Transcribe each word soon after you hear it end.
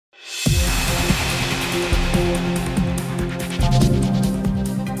This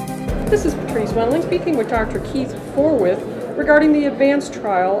is Patrice Wendling speaking with Dr. Keith Forwith regarding the advanced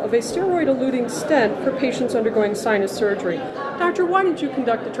trial of a steroid-eluting stent for patients undergoing sinus surgery. Doctor, why did you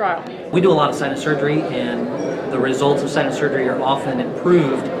conduct the trial? We do a lot of sinus surgery, and the results of sinus surgery are often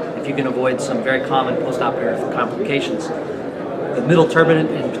improved if you can avoid some very common post-operative complications. The middle turbinate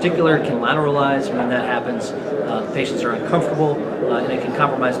in particular can lateralize, and when that happens, the patients are uncomfortable, and it can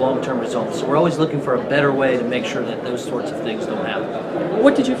compromise long-term results. So we're always looking for a better way to make sure that those sorts of things don't happen.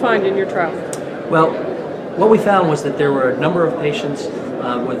 What did you find in your trial? Well, what we found was that there were a number of patients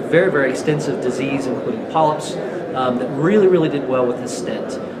with very, very extensive disease, including polyps, that really did well with this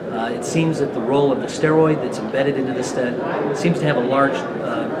stent. It seems that the role of the steroid that's embedded into the stent seems to have a large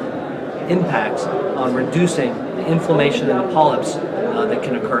impact on reducing the inflammation and the polyps that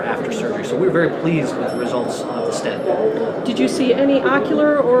can occur after surgery. So we're very pleased with the results of the stent. Did you see any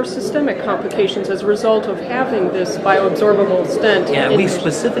ocular or systemic complications as a result of having this bioabsorbable stent? Yeah, we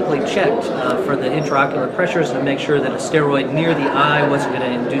specifically checked for the intraocular pressures to make sure that a steroid near the eye wasn't going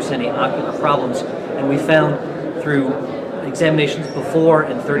to induce any ocular problems, and we found through examinations before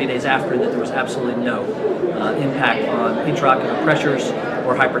and 30 days after that there was absolutely no impact on intraocular pressures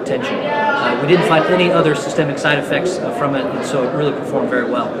or hypertension. We didn't find any other systemic side effects from it, and so it really performed very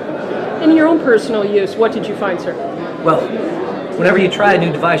well. In your own personal use, what did you find, sir? Well, whenever you try a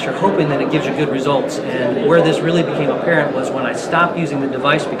new device, you're hoping that it gives you good results, and where this really became apparent was when I stopped using the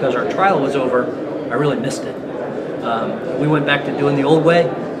device because our trial was over, I really missed it. We went back to doing the old way,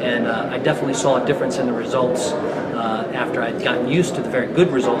 and I definitely saw a difference in the results after I'd gotten used to the very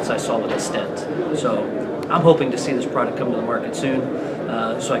good results I saw with the stent. So I'm hoping to see this product come to the market soon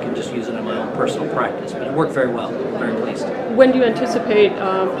so I can just use it in my own personal practice. But it worked very well. I'm very pleased. When do you anticipate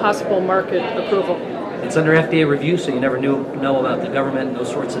possible market approval? It's under FDA review, so you never know about the government and those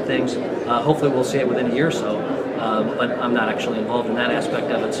sorts of things. Hopefully we'll see it within a year or so, but I'm not actually involved in that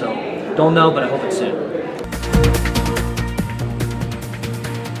aspect of it, so don't know, but I hope it's soon.